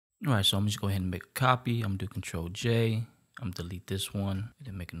All right, so I'm just go ahead and make a copy. I'm gonna do Control J. I'm gonna delete this one and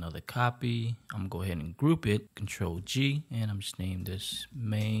then make another copy. I'm gonna go ahead and group it, Control G, and I'm just name this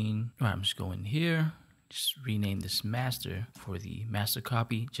main. All right, I'm just going here, just rename this master for the master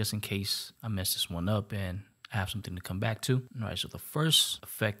copy, just in case I mess this one up and I have something to come back to. All right, so the first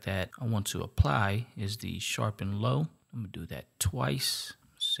effect that I want to apply is the sharpen low. I'm gonna do that twice.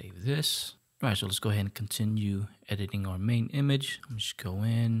 Save this. All right, so let's go ahead and continue editing our main image. I'm just go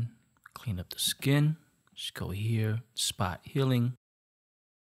in, clean up the skin. Just go here, spot healing.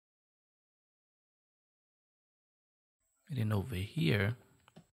 And then over here,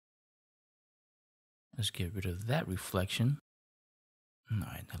 let's get rid of that reflection. All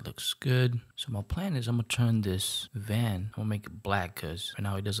right, that looks good. So my plan is I'm gonna turn this van, I'm gonna make it black because right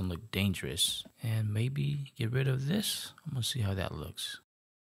now it doesn't look dangerous. And maybe get rid of this. I'm gonna see how that looks.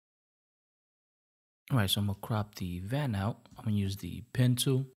 All right, so I'm gonna crop the van out. I'm gonna use the pen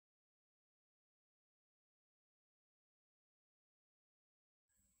tool.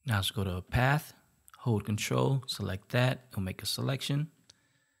 Now let's go to path, hold control, select that, it'll make a selection.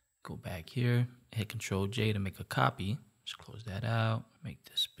 Go back here, hit Control J to make a copy. Just close that out, make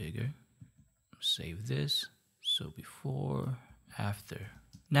this bigger. Save this. So before, after.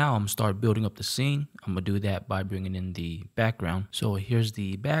 Now I'm gonna start building up the scene. I'm gonna do that by bringing in the background. So here's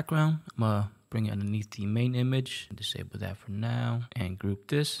the background. I'm gonna bring it underneath the main image. Disable that for now and group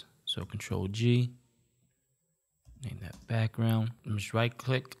this. So Control G. Name that background. I'm just right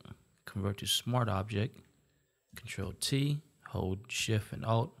click, convert to smart object, Control T, hold Shift and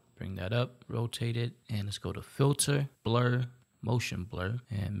Alt, bring that up, rotate it, and let's go to filter, blur, motion blur,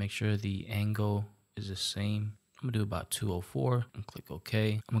 and make sure the angle is the same. I'm gonna do about 204 and click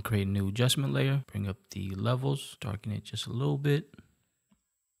OK. I'm gonna create a new adjustment layer, bring up the levels, darken it just a little bit.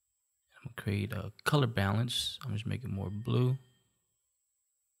 I'm gonna create a color balance. I'm just making it more blue,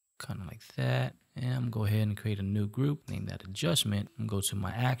 kind of like that. And I'm gonna go ahead and create a new group, name that adjustment. I'm gonna go to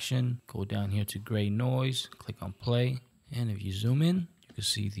my action, go down here to gray noise, click on play. And if you zoom in, you can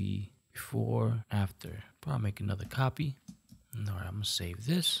see the before, after. Probably make another copy. All right, I'm gonna save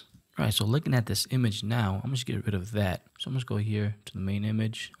this. All right, so looking at this image now, I'm just get rid of that. So I'm just go here to the main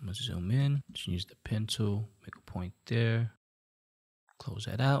image. I'm gonna zoom in, just use the pen tool, make a point there. Close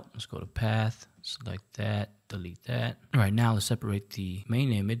that out. Let's go to path, select that, delete that. All right, now let's separate the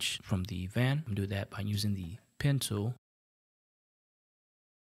main image from the van. I'm gonna do that by using the pen tool.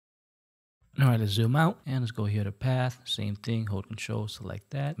 All right, let's zoom out and let's go here to path. Same thing, hold control, select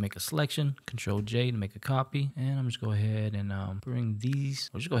that, make a selection, Control J to make a copy. And I'm just go ahead and bring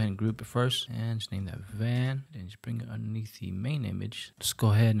these. We'll just go ahead and group it first and just name that van. Then just bring it underneath the main image. Just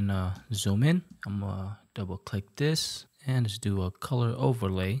go ahead and zoom in. I'm gonna double click this and just do a color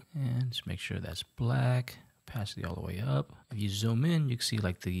overlay and just make sure that's black. Opacity all the way up. If you zoom in, you can see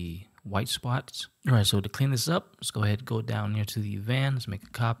like the white spots. All right, so to clean this up, let's go ahead and go down here to the van. Let's make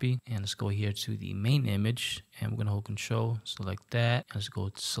a copy and let's go here to the main image and we're gonna hold control, select that. And let's go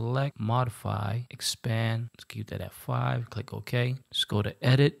to select, modify, expand. Let's keep that at 5, click OK. Let's go to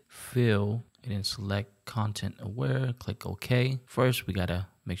edit, fill, and then select content aware, click OK. First, we gotta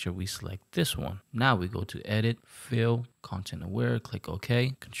make sure we select this one. Now we go to edit, fill, content aware, click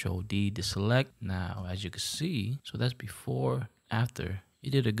OK. Control D to select. Now, as you can see, so that's before, after. You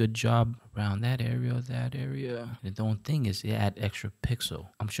did a good job around that area, that area. And the only thing is it add extra pixel.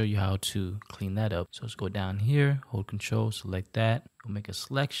 I'm show you how to clean that up. So let's go down here, hold control, select that. We'll make a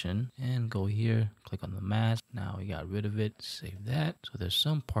selection and go here, click on the mask. Now we got rid of it, save that. So there's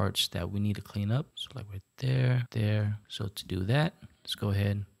some parts that we need to clean up. So like right there, there. So to do that, let's go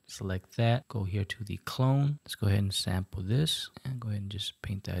ahead, select that. Go here to the clone. Let's go ahead and sample this and go ahead and just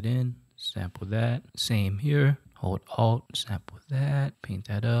paint that in. Sample that. Same here. Hold Alt, sample that, paint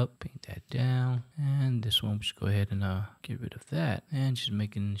that up, paint that down, and this one, just go ahead and get rid of that, and just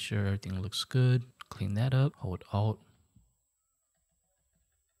making sure everything looks good. Clean that up, hold Alt.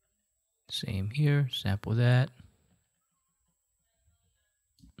 Same here, sample that.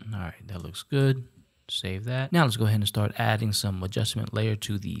 All right, that looks good. Save that. Now let's go ahead and start adding some adjustment layer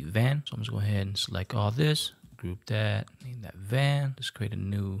to the van. So I'm just go ahead and select all this. Group that, name that van. Let's create a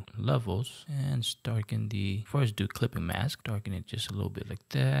new levels and darken the, first do clipping mask, darken it just a little bit like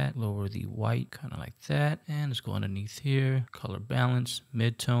that, lower the white kind of like that, and let's go underneath here, color balance,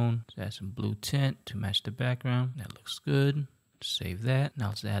 mid-tone, let's add some blue tint to match the background. That looks good. Save that. Now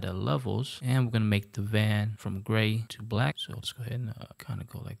let's add levels and we're going to make the van from gray to black. So let's go ahead and kind of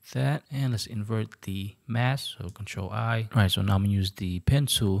go like that. And let's invert the mask. So Control I. All right, so now I'm going to use the pen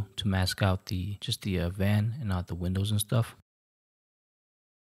tool to mask out just the van and not the windows and stuff.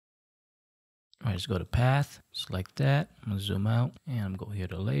 All right, let's go to path, select that. I'm gonna zoom out and I'm gonna go here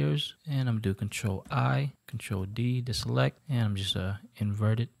to layers and I'm gonna do Control I, Control D to select, and I'm just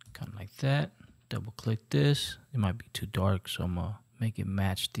invert it kind of like that. Double click this. It might be too dark, so I'm gonna make it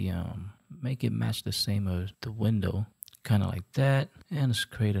match the same as the window, kind of like that. And let's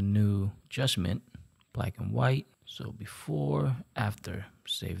create a new adjustment, black and white. So before, after,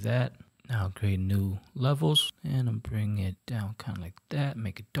 save that. Now I'll create new levels and I'm bring it down kind of like that,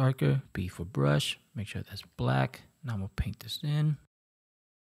 make it darker. B for brush, make sure that's black. Now I'm gonna paint this in.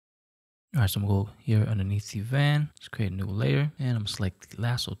 All right, so I'm gonna go here underneath the van. Let's create a new layer and I'm gonna select the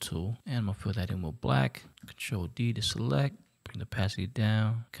lasso tool and I'm gonna fill that in with black. Control D to select. Bring the opacity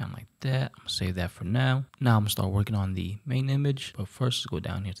down, kind of like that. I'm gonna save that for now. Now I'm gonna start working on the main image, but first let's go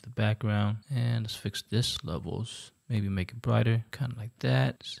down here to the background and let's fix this levels. Maybe make it brighter, kind of like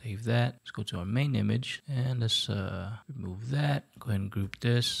that. Save that. Let's go to our main image and let's remove that. Go ahead and group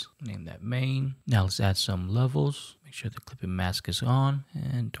this, name that main. Now let's add some levels. Make sure the clipping mask is on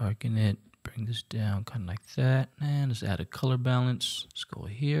and darken it. Bring this down kind of like that. And let's add a color balance. Let's go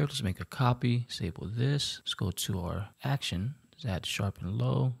here. Let's make a copy. Disable this. Let's go to our action. Let's add sharpen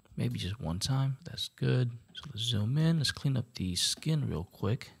low. Maybe just one time. That's good. So let's zoom in. Let's clean up the skin real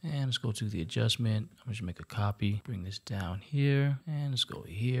quick. And let's go to the adjustment. I'm just make a copy. Bring this down here. And let's go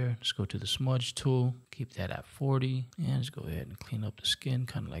here. Let's go to the smudge tool. Keep that at 40. And let's go ahead and clean up the skin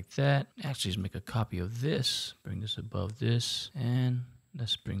kind of like that. Actually, let's make a copy of this. Bring this above this. And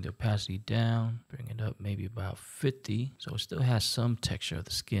let's bring the opacity down, bring it up maybe about 50. So it still has some texture of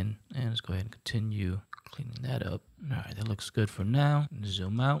the skin. And let's go ahead and continue cleaning that up. All right, that looks good for now.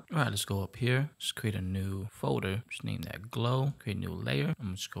 Zoom out. All right, let's go up here. Just create a new folder. Just name that glow. Create a new layer.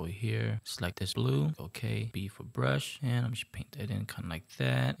 I'm just go here, select this blue. Okay, B for brush. And I'm just paint that in kind of like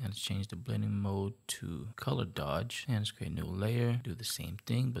that. And let's change the blending mode to color dodge. And let's create a new layer. Do the same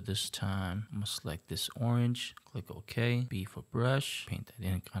thing, but this time I'm gonna select this orange. Click OK. B for brush. Paint that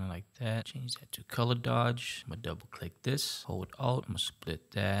in kind of like that. Change that to color dodge. I'm gonna double click this. Hold Alt. I'm gonna split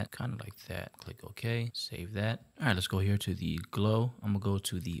that kind of like that. Click OK. Save that. All right, let's go here to the glow. I'm gonna go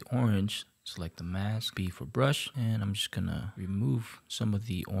to the orange. Select the mask, B for brush, and I'm just gonna remove some of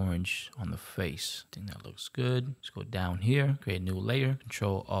the orange on the face. I think that looks good. Let's go down here, create a new layer,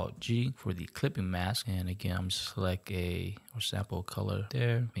 Control Alt G for the clipping mask, and again, I'm just select a or sample color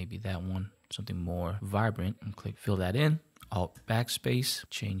there, maybe that one, something more vibrant, and click fill that in. Alt backspace,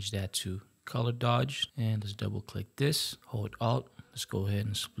 change that to color dodge, and let's double click this. Hold Alt. Let's go ahead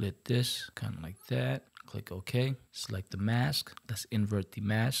and split this, kind of like that. Click OK. Select the mask. Let's invert the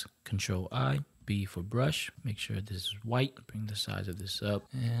mask. Control I. B for brush. Make sure this is white. Bring the size of this up.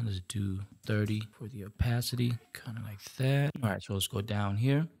 And let's do 30 for the opacity. Kind of like that. All right, so let's go down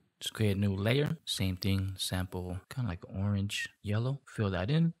here. Just create a new layer. Same thing. Sample kind of like orange, yellow. Fill that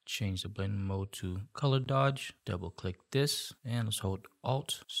in. Change the blending mode to color dodge. Double click this. And let's hold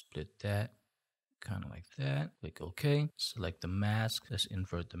Alt. Split that. Kind of like that. Click OK. Select the mask. Let's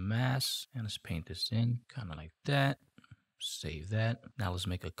invert the mask and let's paint this in kind of like that. Save that. Now let's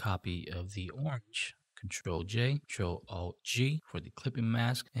make a copy of the orange. Control J, Control Alt G for the clipping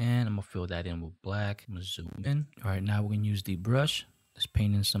mask, and I'm gonna fill that in with black. I'm gonna zoom in. All right, now we're gonna use the brush. Let's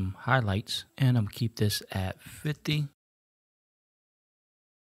paint in some highlights, and I'm gonna keep this at 50.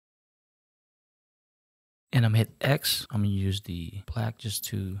 And I'm gonna hit X. I'm gonna use the black just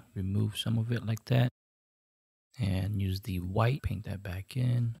to remove some of it like that. And use the white, paint that back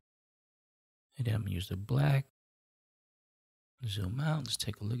in. And then I'm gonna use the black. Zoom out, let's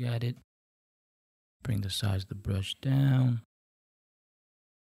take a look at it. Bring the size of the brush down.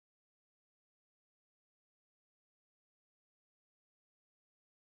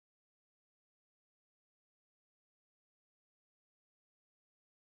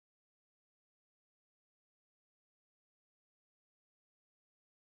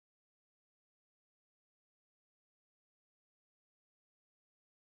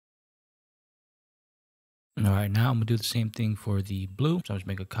 All right, now I'm gonna do the same thing for the blue. So I'm just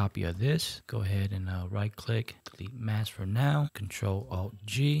make a copy of this. Go ahead and right click, delete mask for now. Control Alt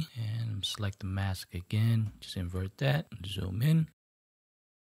G and select the mask again. Just invert that, zoom in.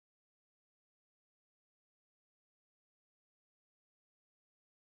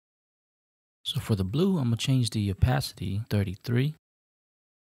 So for the blue, I'm gonna change the opacity 33.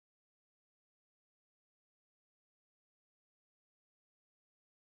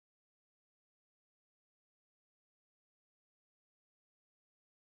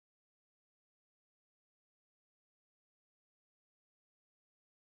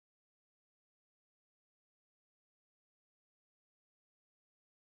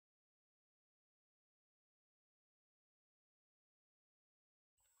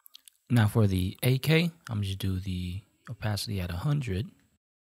 Now for the AK, I'm just do the opacity at 100.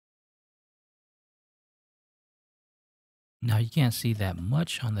 Now you can't see that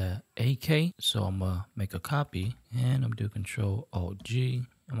much on the AK, so I'm gonna make a copy and I'm gonna do Control Alt G.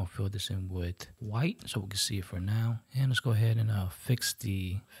 I'm gonna fill this in with white so we can see it for now. And let's go ahead and fix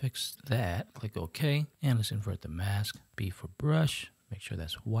that. Click OK, and let's invert the mask. B for brush. Make sure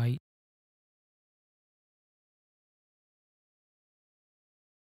that's white.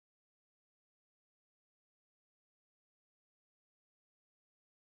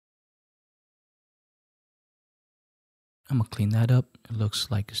 I'm gonna clean that up. It looks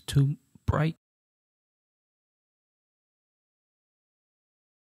like it's too bright.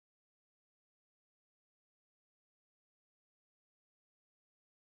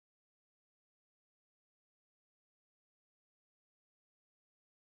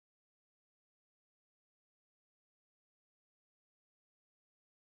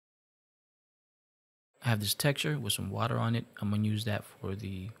 I have this texture with some water on it. I'm gonna use that for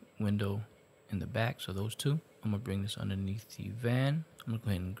the window in the back, so those two. I'm gonna bring this underneath the van. I'm gonna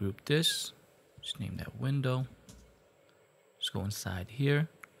go ahead and group this. Just name that window. Let's go inside here.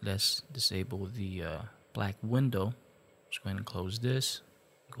 Let's disable the black window. Just go ahead and close this.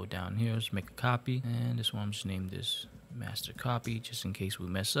 Go down here, let's make a copy. And this one, I'm just name this master copy, just in case we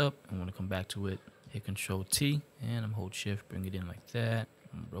mess up and want to come back to it. Hit Control T, and I'm hold Shift, bring it in like that.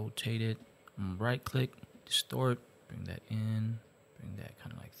 I'm rotate it. I'm right click, distort, bring that in, bring that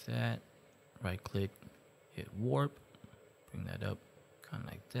kind of like that. Right click, hit warp, bring that up kind of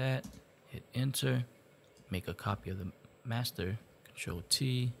like that. Hit enter, make a copy of the master. Control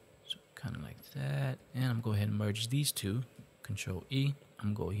T, so kind of like that. And I'm go ahead and merge these two. Control E.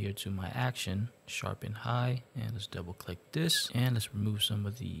 I'm gonna go here to my action, sharpen high, and let's double click this, and let's remove some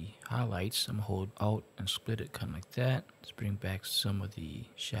of the highlights. I'm gonna hold Alt and split it kind of like that. Let's bring back some of the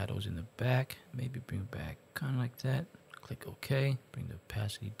shadows in the back, maybe bring back kind of like that. Click OK, bring the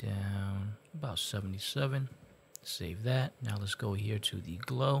opacity down about 77. Save that. Now let's go here to the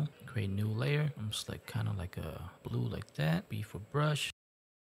glow, create a new layer. I'm gonna select kind of like a blue like that. B for brush,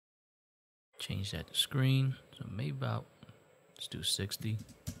 change that to screen, so maybe about, let's do 60.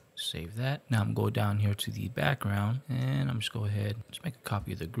 Save that. Now I'm going down here to the background, and I'm just go ahead, just make a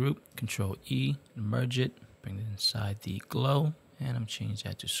copy of the group. Control E, merge it, bring it inside the glow, and I'm change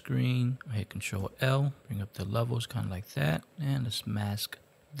that to screen. I hit Control L, bring up the levels kind of like that, and let's mask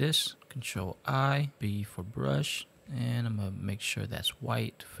this. Control I, B for brush, and I'm gonna make sure that's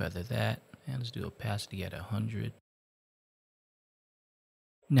white. Feather that, and let's do opacity at 100.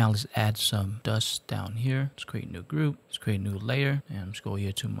 Now let's add some dust down here. Let's create a new group. Let's create a new layer. And I'm just go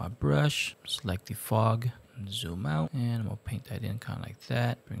here to my brush. Select the fog. And zoom out. And I'm going to paint that in kind of like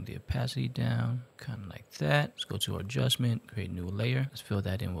that. Bring the opacity down. Kind of like that. Let's go to our adjustment. Create a new layer. Let's fill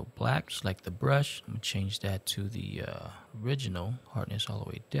that in with black. Select the brush. I'm going to change that to the original. Hardness all the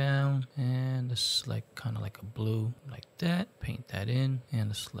way down. And let's select kind of like a blue like that. Paint that in. And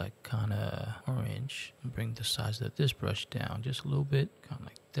let's select kind of orange. And bring the size of this brush down just a little bit. Kind of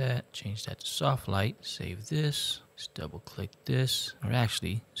like that. Change that to soft light. Save this. Let's double click this, or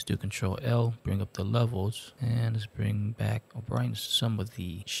actually let's do Control L, bring up the levels, and let's bring back or brighten some of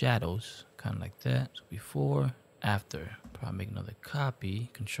the shadows kind of like that. So before, after. Probably make another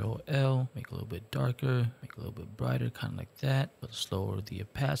copy. Control L, make a little bit darker, make a little bit brighter, kind of like that, but let's lower the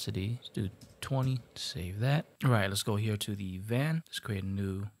opacity. Let's do 20. Save that. All right, let's go here to the van. Let's create a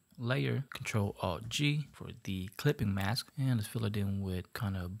new layer. Control Alt G for the clipping mask, and let's fill it in with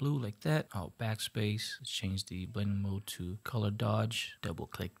kind of blue like that. Alt backspace. Let's change the blending mode to color dodge. Double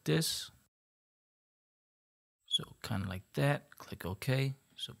click this, so kind of like that. Click OK.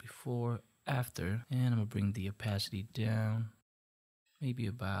 So before, after, and I'm gonna bring the opacity down maybe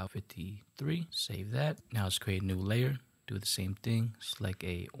about 53. Save that. Now let's create a new layer. Do the same thing. Select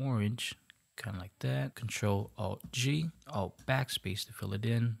a orange, kind of like that. Control Alt G, Alt backspace to fill it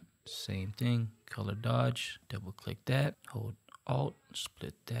in. Same thing, color dodge, double click that, hold Alt,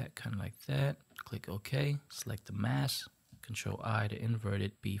 split that kind of like that, click OK, select the mask, Control I to invert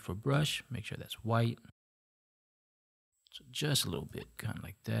it, B for brush, make sure that's white. So just a little bit, kind of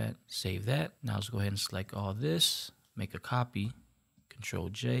like that, save that. Now let's go ahead and select all this, make a copy, Control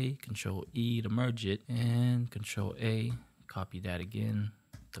J, Control E to merge it, and Control A, copy that again.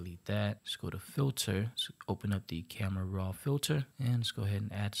 Delete that. Let's go to filter. Let's open up the camera raw filter, and let's go ahead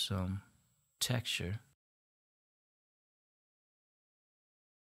and add some texture.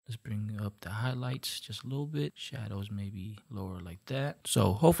 Let's bring up the highlights just a little bit. Shadows maybe lower like that.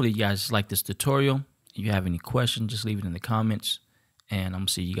 So hopefully you guys like this tutorial. If you have any questions, just leave it in the comments, and I'm gonna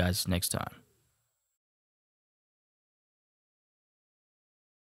see you guys next time.